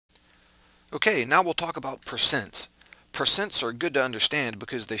Okay, now we'll talk about percents. Percents are good to understand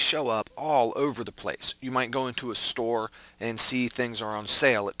because they show up all over the place. You might go into a store and see things are on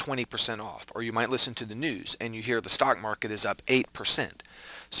sale at 20% off, or you might listen to the news and you hear the stock market is up 8%.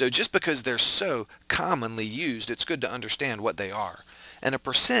 So just because they're so commonly used, it's good to understand what they are. And a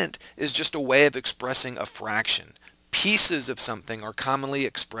percent is just a way of expressing a fraction. Pieces of something are commonly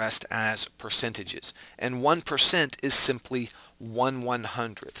expressed as percentages, and 1% is simply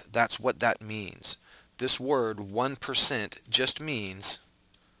 1/100th. That's what that means. This word 1% just means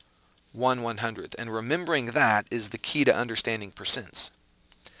 1/100th, and remembering that is the key to understanding percents.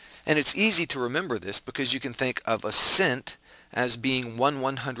 And it's easy to remember this because you can think of a cent as being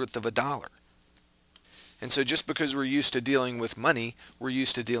 1/100th of a dollar. And so just because we're used to dealing with money, we're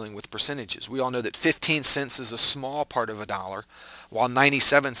used to dealing with percentages. We all know that 15 cents is a small part of a dollar, while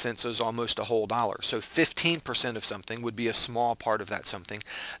 97 cents is almost a whole dollar. So 15% of something would be a small part of that something.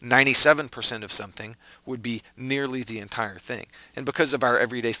 97% of something would be nearly the entire thing. And because of our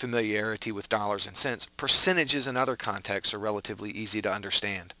everyday familiarity with dollars and cents, percentages in other contexts are relatively easy to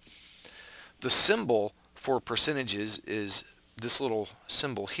understand. The symbol for percentages is this little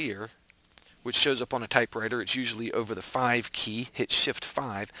symbol here, which shows up on a typewriter. It's usually over the 5 key. Hit Shift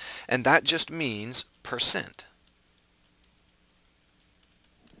 5, and that just means percent.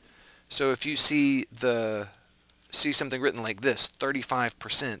 So if you see something written like this,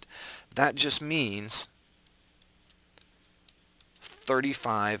 35%, that just means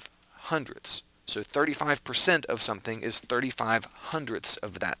 35 hundredths. So 35% of something is 35 hundredths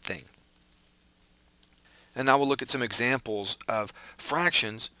of that thing. And now we'll look at some examples of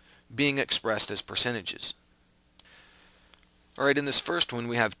fractions being expressed as percentages. Alright, in this first one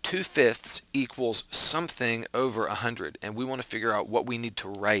we have 2/5 equals something over 100, and we want to figure out what we need to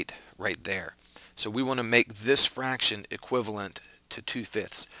write right there. So we want to make this fraction equivalent to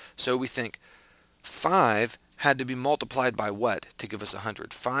 2/5. So we think 5 had to be multiplied by what to give us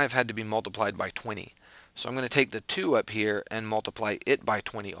 100? 5 had to be multiplied by 20. So I'm going to take the 2 up here and multiply it by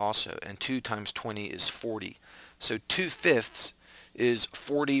 20 also, and 2 times 20 is 40. So 2/5 is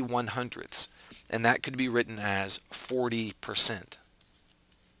 40/100ths, and that could be written as 40%.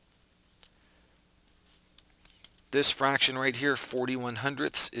 This fraction right here,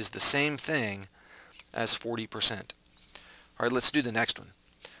 40/100ths, is the same thing as 40%. Alright, let's do the next one.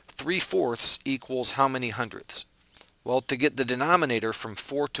 3/4 equals how many hundredths? Well, to get the denominator from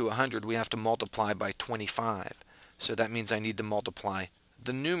 4 to 100, we have to multiply by 25. So that means I need to multiply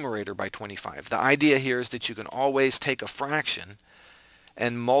the numerator by 25. The idea here is that you can always take a fraction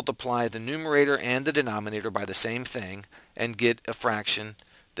and multiply the numerator and the denominator by the same thing and get a fraction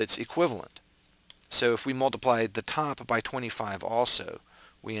that's equivalent. So if we multiply the top by 25 also,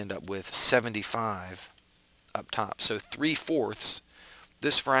 we end up with 75 up top. So 3/4,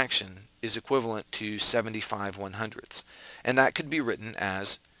 this fraction is equivalent to 75/100ths, and that could be written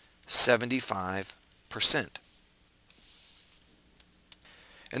as 75%.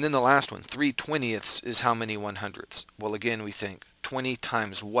 And then the last one, 3/20ths, is how many 100ths? Well, again, we think 20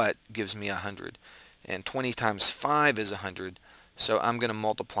 times what gives me 100, and 20 times 5 is 100, so I'm going to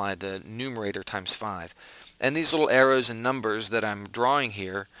multiply the numerator times 5. And these little arrows and numbers that I'm drawing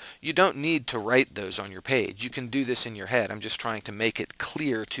here, you don't need to write those on your page. You can do this in your head. I'm just trying to make it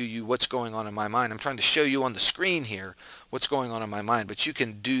clear to you what's going on in my mind. I'm trying to show you on the screen here what's going on in my mind, but you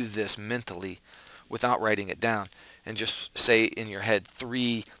can do this mentally without writing it down, and just say in your head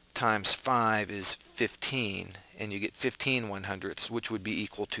 3 times 5 is 15, and you get 15/100ths, which would be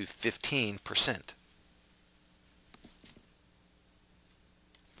equal to 15%.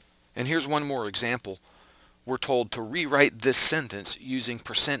 And here's one more example. We're told to rewrite this sentence using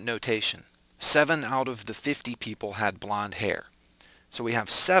percent notation. 7 out of the 50 people had blonde hair. So we have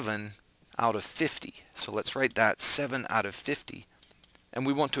 7 out of 50. So let's write that 7 out of 50. And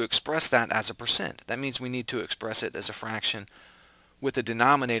we want to express that as a percent. That means we need to express it as a fraction with a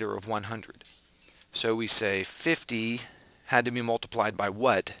denominator of 100. So we say 50 had to be multiplied by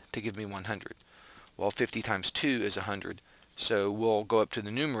what to give me 100? Well, 50 times 2 is 100. So we'll go up to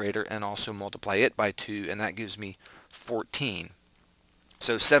the numerator and also multiply it by 2, and that gives me 14.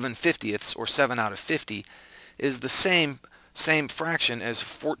 So 7/50ths, or 7 out of 50, is the same fraction as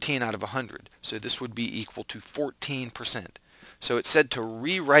 14 out of 100. So this would be equal to 14%. So it said to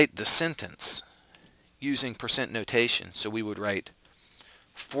rewrite the sentence using percent notation. So we would write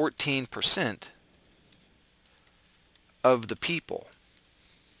 14% of the people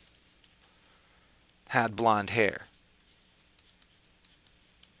had blonde hair.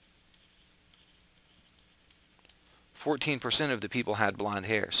 14% of the people had blonde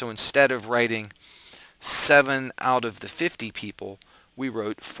hair. So instead of writing 7 out of the 50 people, we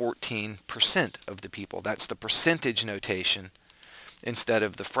wrote 14% of the people. That's the percentage notation instead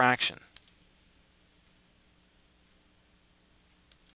of the fraction.